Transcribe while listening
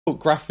thought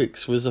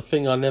graphics was a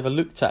thing I never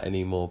looked at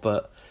anymore,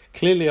 but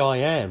clearly I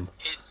am.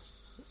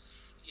 It's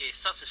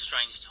such a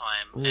strange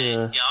time,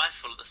 Yeah. and I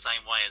feel the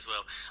same way as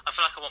well. I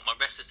feel like I want my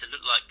wrestlers to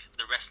look like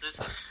the wrestlers,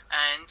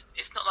 and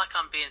it's not like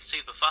I'm being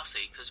super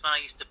fussy, because when I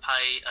used to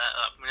play,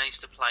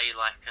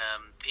 like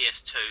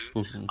PS2,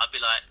 I'd be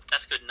like,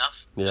 that's good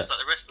enough, Yeah. just like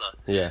the wrestler.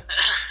 Yeah.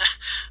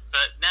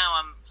 But now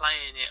I'm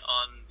playing it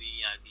on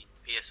the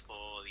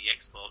PS4, the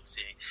Xbox,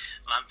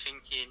 and I'm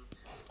thinking,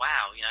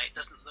 wow, it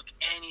doesn't look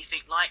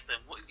anything like them.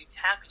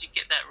 How could you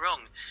get that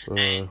wrong?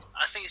 And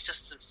I think it's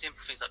just some simple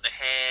things like the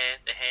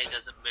hair. The hair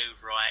doesn't move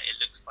right. It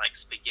looks like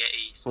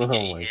spaghetti Oh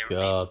my hair.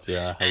 god,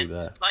 yeah, I hate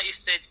that. Like you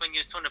said, when you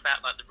was talking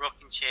about like the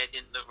rocking chair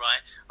didn't look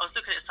right, I was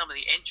looking at some of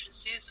the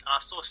entrances. I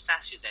saw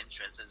Sasha's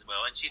entrance as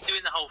well, and she's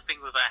doing the whole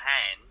thing with her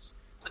hands,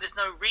 but there's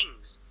no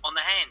rings on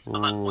the hands.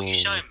 I'm like, what are you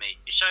showing me?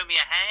 You're showing me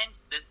a hand?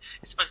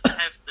 It's supposed to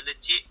have the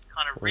legit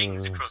kind of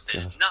rings across it.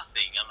 There's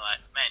nothing. I'm like,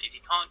 man, if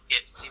you can't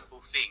get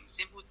simple things,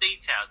 simple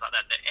details like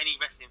that any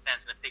wrestling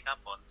fan's going to pick up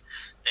on,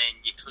 then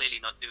you're clearly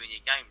not doing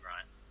your game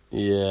right.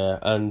 Yeah,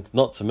 and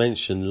not to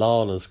mention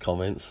Lana's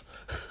comments.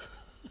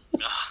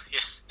 Oh,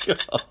 yeah.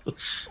 How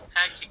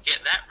did you get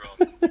that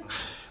wrong?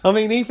 I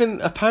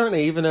mean,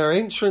 apparently even her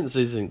entrance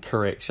isn't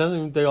correct. She doesn't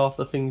even do half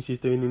the things she's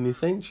doing in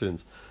this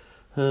entrance.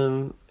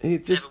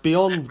 It's just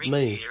beyond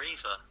me.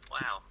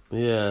 Wow.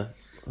 Yeah,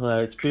 no,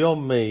 it's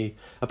beyond me.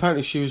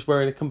 Apparently she was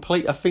wearing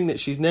a thing that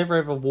she's never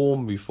ever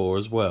worn before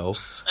as well.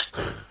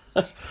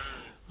 I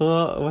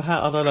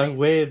don't know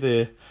where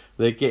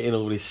they're getting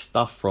all this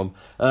stuff from.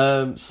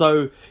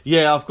 So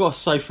yeah, I've got to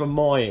say from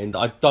my end,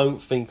 I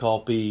don't think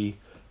I'll be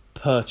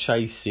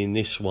purchasing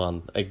this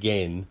one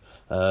again.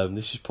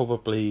 This is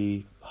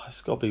probably,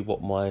 it's got to be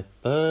my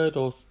third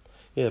or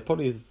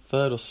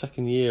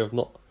second year of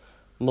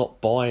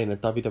not buying a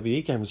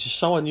WWE game, which is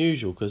so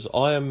unusual because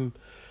I am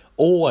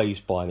always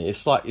buying it.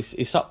 It's like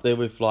it's up there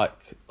with, like,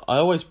 I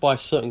always buy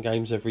certain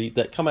games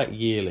that come out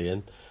yearly,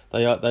 and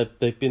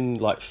they've been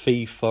like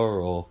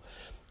FIFA or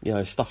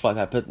stuff like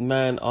that. But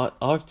man,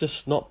 I've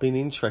just not been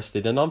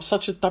interested, and I'm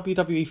such a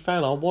WWE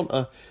fan. I want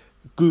a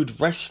good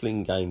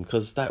wrestling game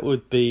because that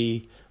would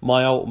be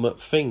my ultimate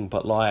thing.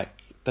 But like,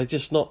 they're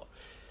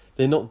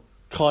not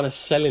kind of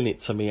selling it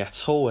to me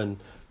at all, and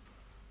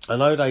I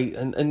know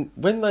and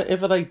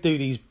whenever they do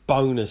these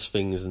bonus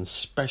things and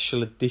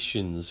special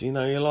editions,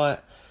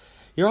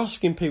 you're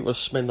asking people to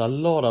spend a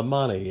lot of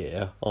money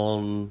here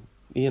on,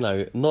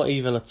 not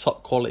even a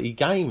top quality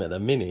game at the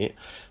minute.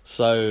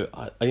 So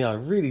I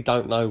really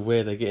don't know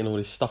where they're getting all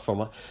this stuff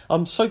from.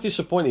 I'm so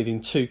disappointed in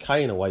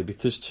 2K in a way,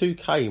 because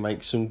 2K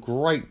makes some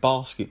great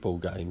basketball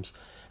games,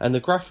 and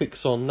the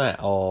graphics on that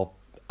are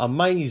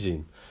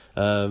amazing.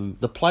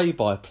 The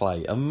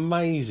play-by-play,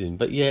 amazing,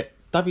 but yet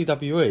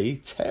WWE,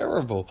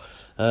 terrible.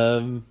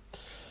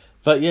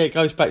 But yeah, it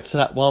goes back to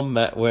that one,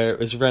 Matt, where it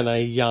was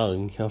Renee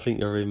Young, I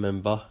think you'll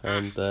remember,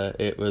 and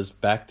it was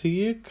back to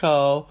you,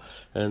 Carl,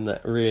 and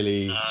that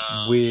really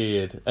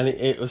weird. And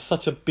it was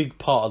such a big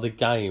part of the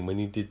game when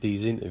you did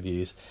these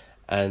interviews,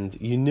 and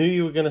you knew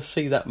you were going to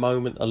see that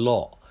moment a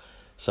lot.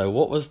 So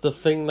what was the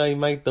thing they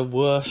made the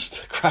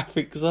worst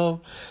graphics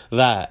of?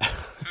 That.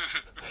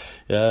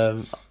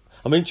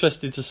 I'm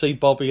interested to see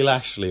Bobby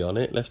Lashley on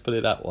it, let's put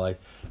it that way.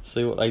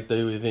 See what they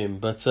do with him.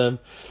 But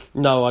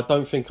no, I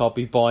don't think I'll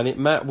be buying it.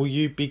 Matt, will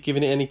you be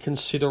giving it any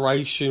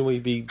consideration? Will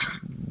you be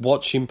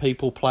watching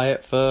people play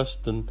it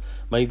first and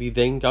maybe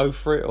then go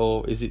for it?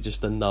 Or is it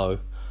just a no?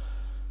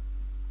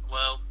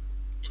 Well,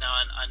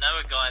 I know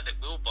a guy that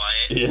will buy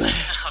it. Yeah.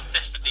 I'll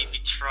definitely be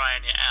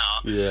trying it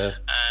out. Yeah.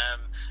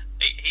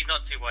 He's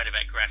not too worried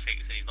about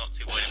graphics, and he's not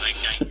too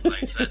worried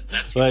about gameplay. So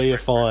that's well, you're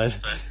fine.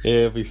 Yeah,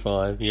 he'll be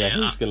fine. Yeah,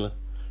 he's going to...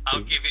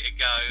 I'll give it a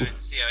go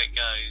and see how it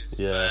goes.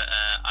 Yeah. But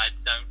I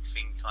don't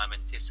think I'm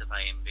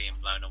anticipating being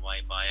blown away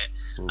by it.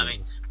 I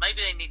mean,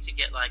 maybe they need to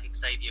get like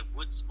Xavier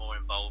Woods more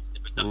involved in the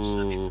production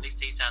of this. At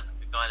least he sounds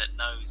like a guy that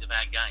knows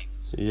about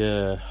games.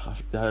 Yeah,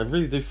 I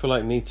really do feel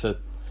like I need to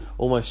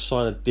almost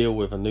sign a deal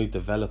with a new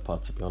developer,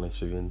 to be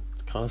honest with you, and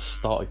kind of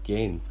start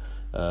again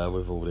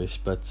with all this.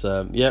 But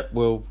yeah,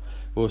 we'll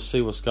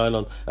see what's going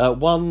on.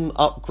 One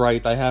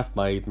upgrade they have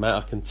made, Matt,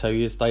 I can tell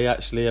you, is they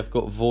actually have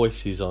got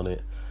voices on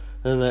it.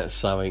 And that's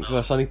something. Well,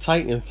 it's only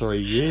taken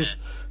 3 years.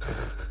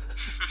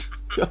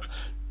 God,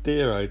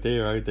 dear, oh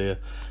dear, oh dear.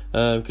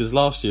 Because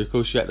last year, of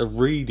course, you had to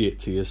read it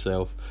to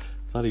yourself.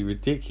 Bloody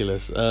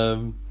ridiculous.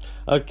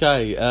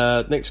 Okay,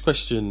 next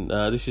question.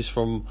 This is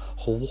from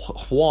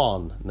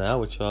Juan now,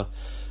 which I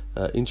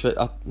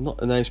not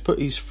the name's put.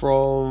 He's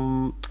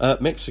from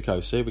Mexico.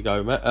 So here we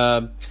go,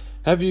 Matt.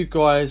 Have you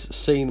guys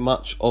seen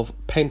much of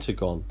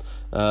Pentagon?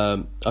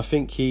 I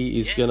think he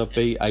is going to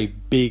be a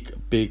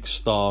big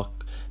star.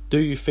 Do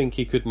you think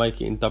he could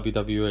make it in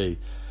WWE?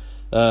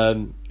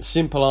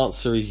 Simple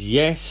answer is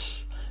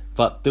yes,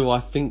 but do I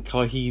think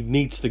he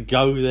needs to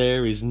go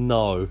there is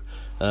no.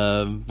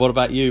 What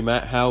about you,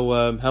 Matt?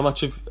 How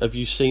much have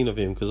you seen of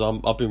him? Because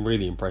I've been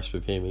really impressed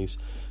with him. He's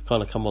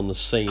kind of come on the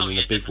scene in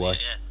a big way.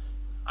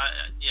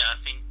 Yeah, I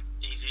think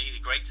he's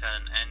a great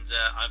talent, and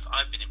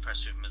I've been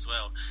impressed with him as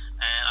well.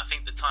 And I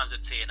think the times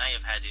that TNA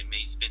have had him,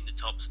 he's been the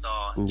top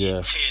star in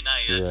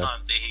TNA. The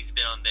times that he's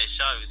been on their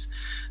shows,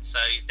 so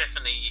he's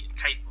definitely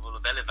capable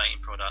of elevating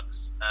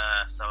products.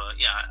 I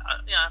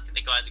think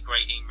the guy's a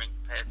great in-ring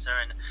competitor,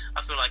 and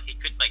I feel like he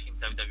could make it in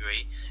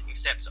WWE.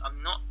 Except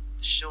I'm not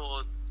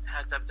sure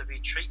how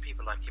WWE treat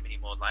people like him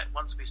anymore. Like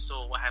once we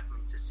saw what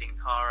happened to Sin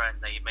Cara,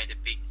 and they made a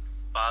big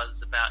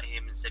buzz about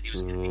him and said he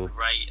was going to be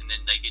great, and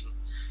then they didn't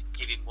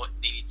give him what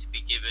needed to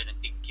be given and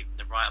didn't give him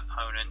the right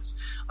opponents.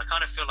 I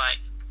kind of feel like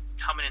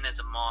coming in as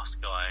a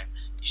mask guy,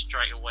 you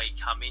straight away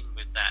come in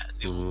with that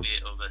little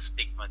bit of a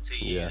stigma to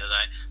you,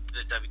 that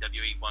the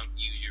WWE won't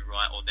use you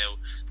right, or they'll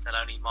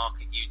only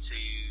market you to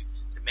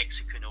the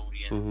Mexican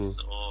audience,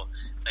 or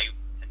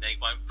they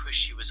won't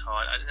push you as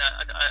hard.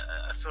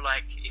 I feel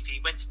like if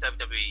he went to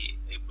WWE,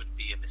 it would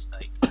be a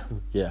mistake.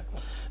 Yeah,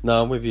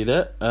 no, I'm with you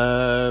there.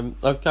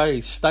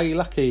 Okay, Stay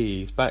Lucky,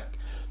 he's back.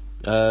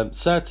 Sad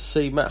to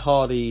see Matt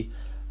Hardy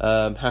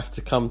have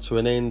to come to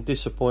an end.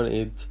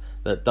 Disappointed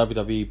that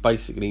WWE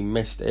basically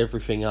messed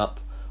everything up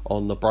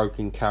on the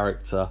broken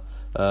character.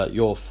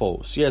 Your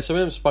faults. Yeah, so we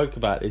haven't spoke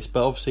about this,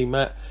 but obviously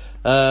Matt,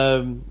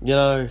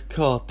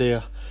 God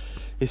dear,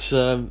 it's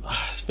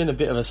been a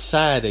bit of a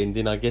sad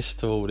ending, I guess,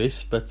 to all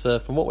this. But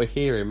from what we're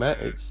hearing,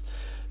 Matt, it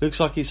looks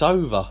like it's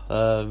over.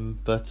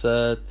 But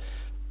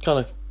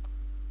kind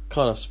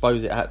of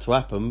suppose it had to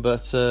happen.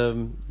 But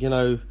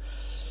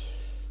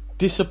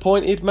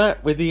disappointed,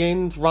 Matt, with the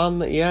end run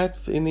that he had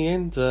in the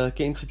end,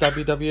 getting to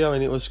WWE. I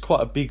mean, it was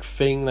quite a big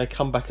thing. They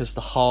come back as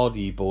the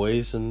Hardy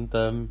Boys,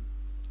 and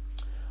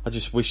I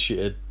just wish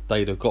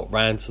they'd have got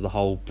round to the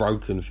whole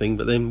broken thing.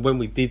 But then when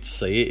we did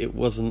see it, it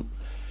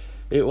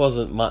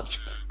wasn't much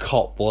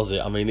cop, was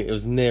it? I mean, it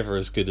was never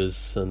as good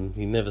as, and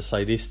you never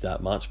say this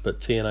that much, but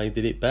TNA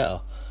did it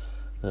better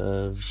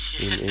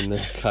in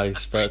their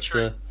case. But it's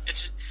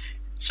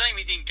a shame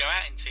he didn't go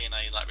out in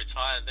TNA, like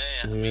retire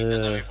there. I mean, I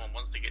know everyone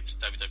wants to get to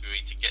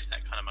WWE to get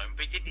that kind of moment,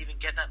 but he didn't even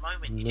get that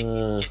moment. He didn't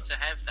even get to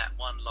have that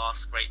one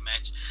last great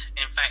match.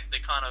 In fact, the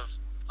kind of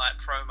like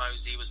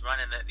promos he was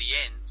running at the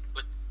end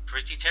were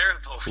pretty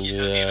terrible.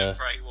 Him and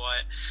Bray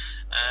Wyatt.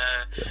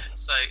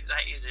 So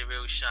that is a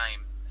real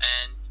shame,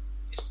 and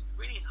it's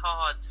really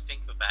hard to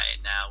think about it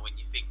now when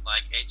you think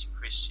like Edge and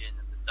Christian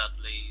and the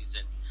Dudleys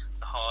and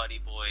the Hardy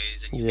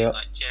Boys, and you think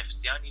like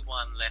Jeff's the only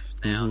one left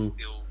now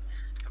still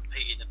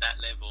competing at that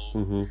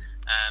level,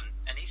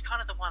 and he's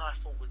kind of the one I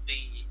thought would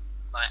be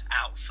like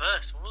out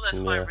first. All those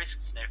high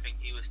risks and everything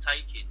he was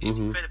taking, it's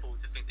incredible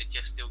to think that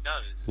Jeff still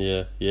goes.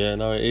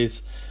 No, it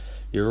is.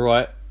 You're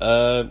right.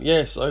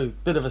 So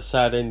bit of a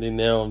sad ending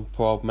there on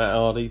poor old Matt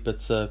Hardy,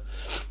 but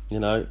you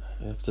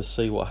have to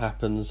see what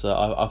happens.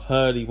 I've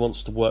heard he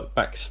wants to work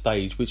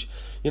backstage, which,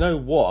 you know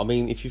what, I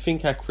mean, if you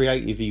think how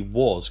creative he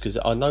was, because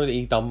I know that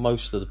he done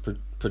most of the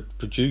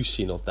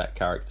producing of that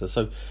character,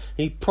 so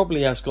he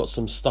probably has got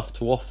some stuff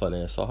to offer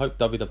there. So I hope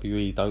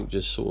WWE don't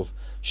just sort of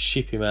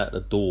ship him out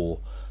the door,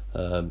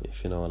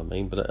 if you know what I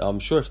mean. But I'm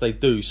sure if they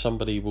do,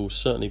 somebody will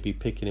certainly be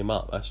picking him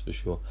up, that's for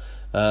sure.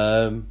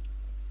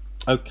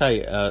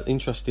 Okay,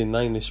 interesting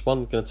name, this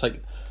one. Going to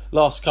take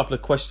last couple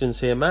of questions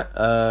here, Matt.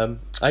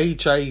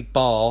 AJ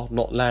Barr,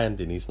 not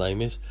landing, his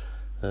name is.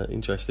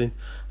 Interesting.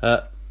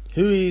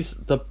 Who is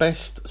the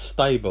best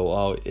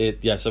stable?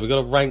 So we've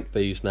got to rank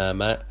these now,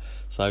 Matt.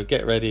 So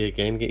get ready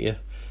again. Get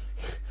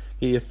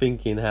your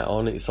thinking hat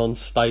on. It's on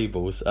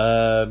stables.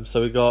 So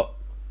we've got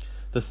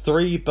the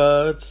Three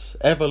Birds,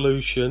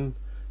 Evolution,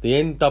 the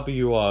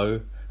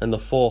NWO, and the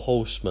Four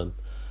Horsemen.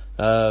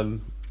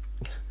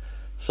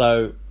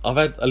 So I've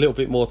had a little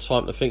bit more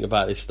time to think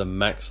about this than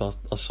Max. I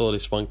saw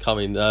this one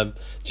coming. Do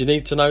you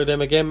need to know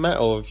them again, Matt,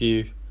 or have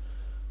you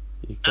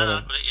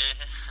got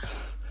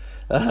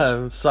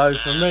so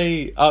for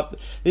me,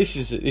 this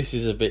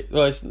is a bit.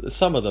 Well,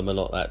 some of them are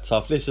not that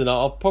tough. Listen,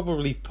 I'll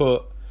probably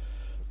put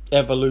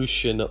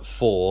Evolution at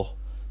 4,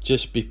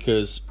 just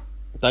because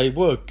they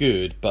were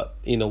good, but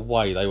in a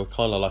way they were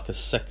kind of like a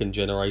second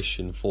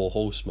generation Four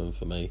Horsemen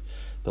for me.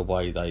 The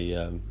way they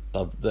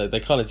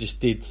kind of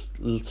just did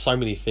so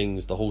many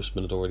things the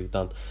Horsemen had already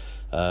done,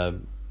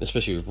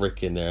 especially with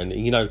Rick in there,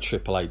 and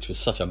Triple H was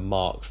such a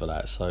mark for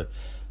that. So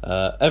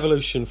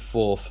Evolution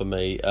 4 for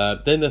me.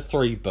 Then the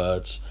Three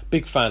Birds,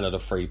 big fan of the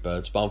Three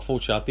Birds, but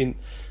unfortunately I didn't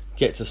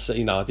get to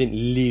see. I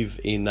didn't live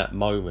in that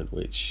moment,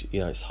 which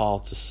it's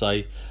hard to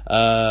say.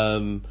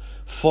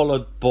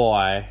 Followed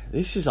by,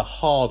 this is a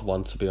hard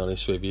one to be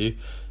honest with you,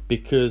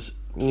 because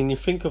when you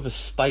think of a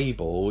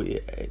stable,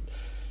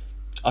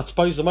 I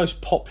suppose the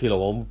most popular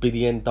one would be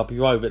the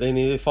NWO, but then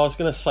if I was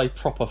going to say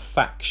proper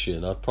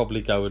faction, I'd probably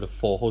go with the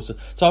Four Horsemen.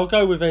 So I'll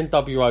go with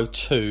NWO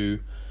 2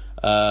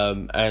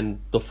 and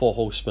the Four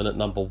Horsemen at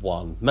number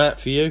 1. Matt,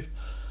 for you?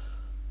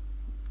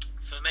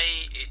 For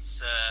me,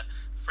 it's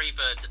Three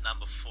Birds at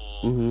number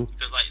 4,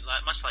 because like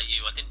much like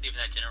you, I didn't live in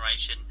that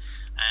generation,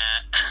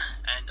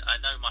 and I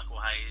know Michael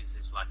Hayes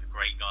is like a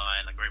great guy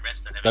and a great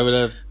wrestler.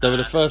 They were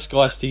the first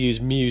guys to use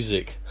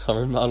music. I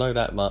know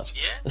that much.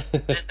 Yeah,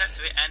 there's that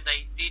to it, and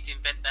they did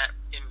invent that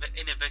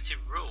innovative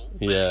rule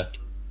where you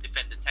can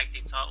defend the tag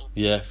team title.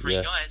 Yeah, 3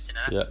 yeah. guys, you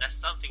know, that's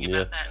something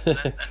Yeah. about that. So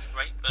that's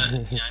great. But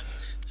you know,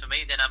 for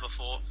me, they're number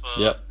 4. For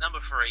number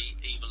 3,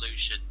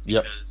 Evolution,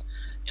 because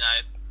you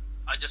know,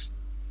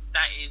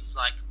 that is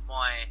like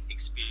my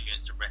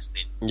experience of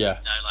wrestling. Yeah.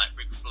 You know, like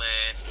Ric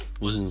Flair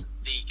was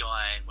the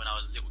guy when I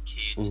was a little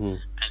kid, and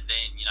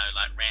then you know,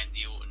 like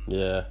Randy Orton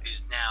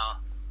is now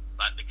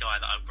like the guy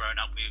that I've grown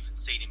up with and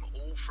seen him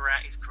all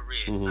throughout his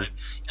career. So you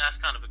know, that's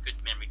kind of a good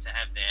memory to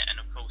have there. And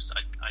of course,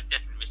 I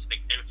definitely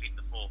respect everything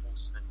the 4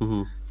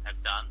 Horsemen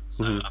have done.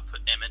 So I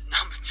put them at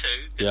number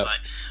 2 because,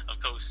 like,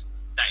 of course,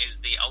 that is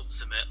the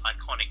ultimate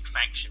iconic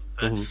faction.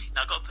 But you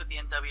know, I've got to put the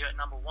NWO at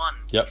number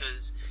 1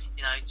 because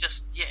you know,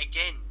 just yet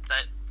again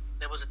that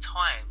there was a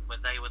time when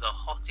they were the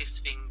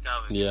hottest thing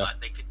going. Like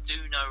they could do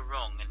no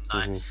wrong, and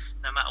like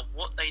no matter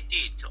what they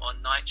did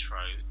on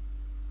Nitro,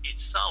 it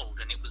sold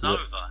and it was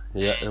over.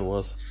 Yeah, and it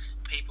was.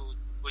 People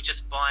were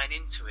just buying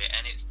into it,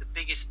 and it's the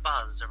biggest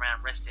buzz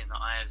around wrestling that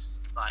I have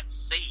like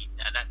seen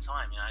at that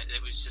time. You know,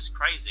 it was just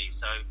crazy.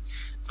 So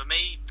for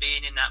me,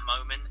 being in that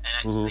moment and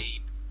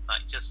actually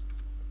like just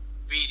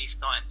really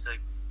starting to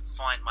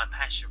find my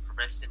passion for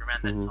wrestling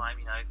around that time,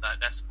 you know,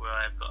 that's where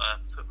I've got to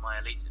put my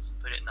allegiance and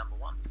put it at number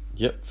 1.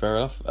 Yep, fair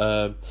enough.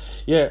 I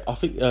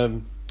think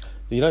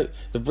you know,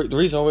 the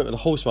reason I went with the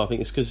Horseman, I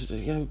think, is because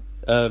you know,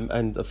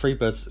 and the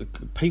Freebirds,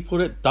 people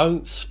that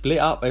don't split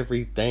up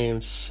every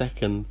damn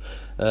second.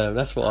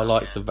 That's what I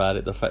liked about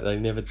it. The fact they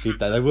never did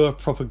that. They were a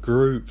proper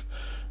group.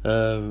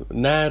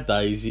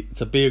 Nowadays,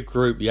 to be a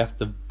group, you have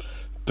to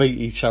beat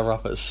each other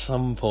up at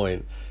some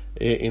point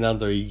in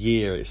under a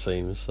year, it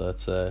seems.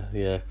 But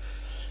yeah,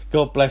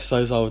 God bless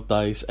those old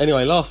days.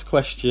 Anyway, last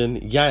question,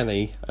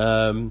 Yanni.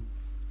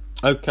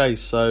 Okay,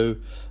 so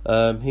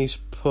he's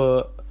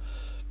put,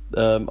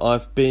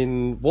 I've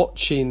been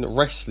watching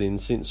wrestling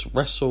since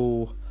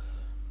WrestleMania.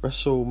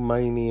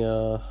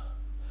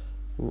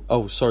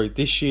 Oh, sorry,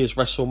 this year's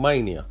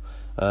WrestleMania.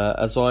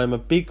 As I am a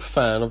big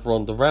fan of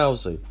Ronda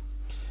Rousey.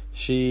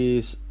 She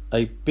is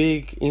a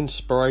big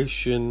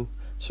inspiration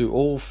to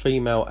all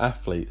female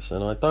athletes,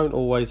 and I don't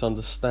always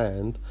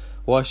understand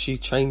why she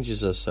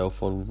changes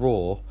herself on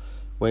Raw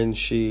when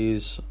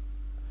she's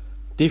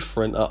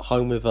different at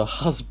home with her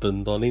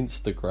husband on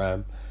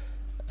Instagram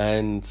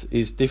and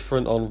is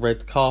different on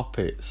red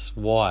carpets.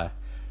 Why?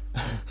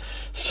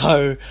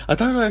 So I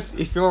don't know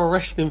if you're a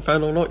wrestling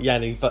fan or not,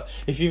 Yanni, but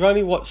if you've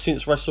only watched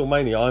since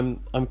WrestleMania,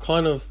 I'm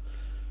kind of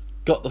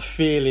got the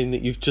feeling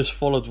that you've just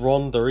followed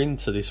Ronda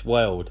into this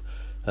world,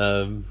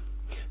 in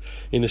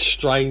a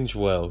strange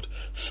world.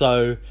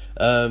 So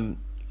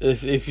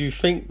if you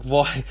think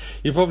why,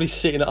 you're probably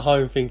sitting at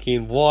home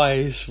thinking, why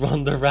is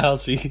Ronda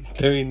Rousey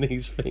doing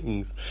these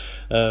things?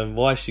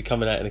 Why is she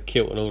coming out in a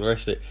kilt and all the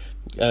rest of it?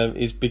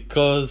 Is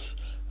because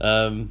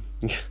and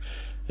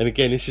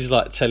again, this is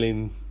like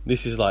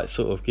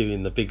sort of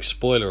giving the big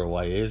spoiler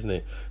away, isn't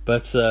it?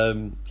 But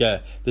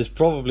yeah, there's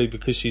probably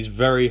because she's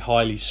very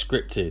highly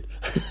scripted.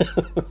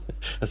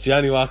 That's the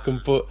only way I can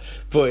put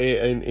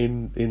it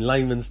in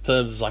layman's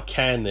terms as I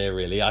can there,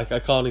 really. I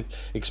can't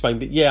explain.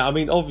 But yeah, I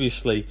mean,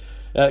 obviously,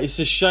 it's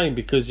a shame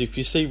because if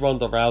you see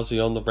Ronda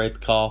Rousey on the red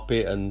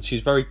carpet and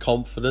she's very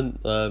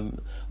confident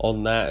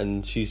on that,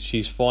 and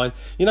she's fine.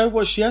 You know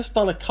what? She has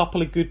done a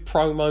couple of good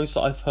promos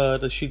that I've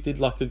heard. She did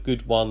like a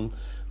good one,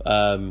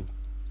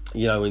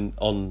 you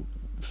know,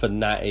 for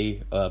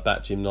Natty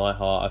about Jim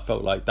Neidhart. I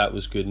felt like that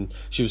was good, and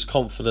she was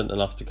confident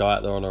enough to go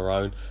out there on her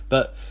own.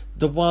 But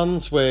the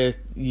ones where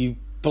you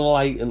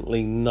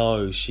blatantly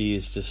know she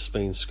is just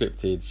being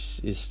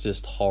scripted is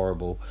just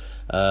horrible,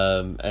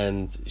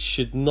 and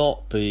should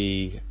not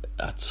be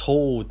at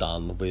all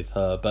done with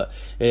her. But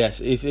yes,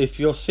 if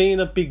you're seeing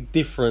a big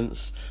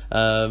difference,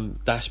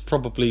 that's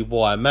probably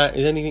why. Matt,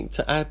 is anything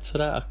to add to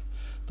that?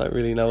 I don't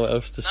really know what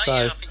else to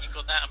say. Yeah, I think you've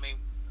got that. I mean,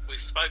 we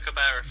spoke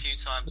about her a few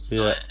times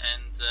tonight,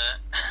 and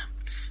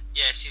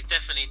yeah, she's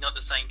definitely not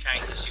the same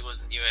character she was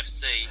in the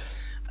UFC.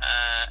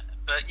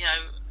 But you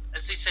know,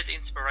 as you said,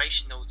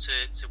 inspirational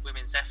to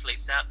women's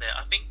athletes out there.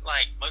 I think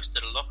like most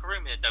of the locker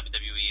room in the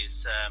WWE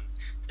is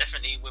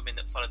definitely women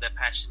that follow their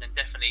passion, and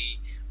definitely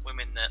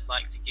women that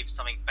like to give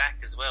something back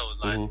as well.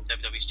 Like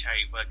WWE's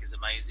charity work is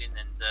amazing,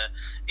 and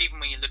even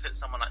when you look at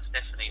someone like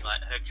Stephanie,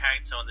 like her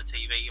character on the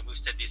TV, and we've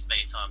said this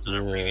many times on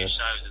our previous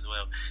shows as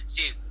well,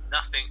 she is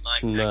nothing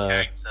like her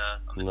character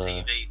on the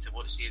TV to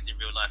what she is in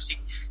real life. She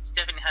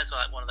definitely has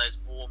like one of those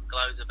warm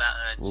glows about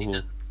her, and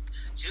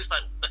she looks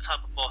like the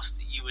type of boss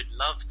that you would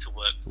love to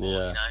work for, you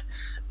know,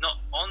 not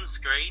on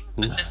screen,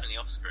 but definitely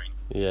off screen.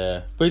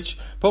 Yeah, which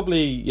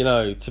probably, you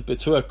know,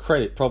 to her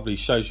credit, probably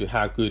shows you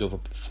how good of a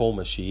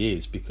performer she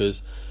is,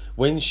 because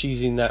when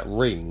she's in that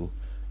ring,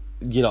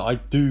 you know, I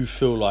do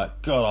feel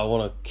like, God, I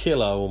want to kill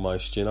her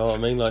almost, you know what I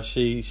mean? Like,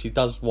 she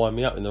does wind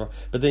me up in the...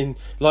 But then,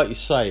 like you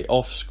say,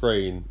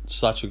 off-screen,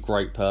 such a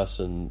great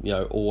person, you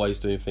know, always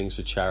doing things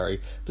for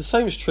charity. The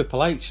same as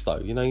Triple H, though,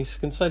 you know, you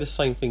can say the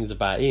same things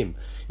about him.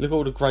 You look at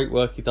all the great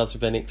work he does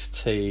with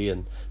NXT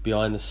and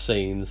behind the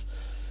scenes.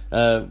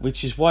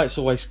 which is why it's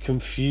always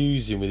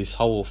confusing with this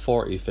whole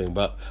authority thing.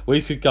 But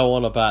we could go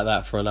on about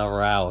that for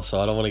another hour,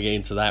 so I don't want to get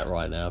into that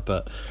right now.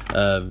 But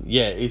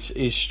yeah,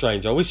 it's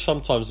strange. I wish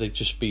sometimes they'd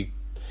just be,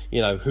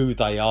 who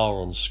they are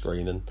on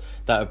screen, and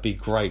that would be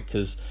great,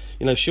 because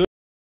she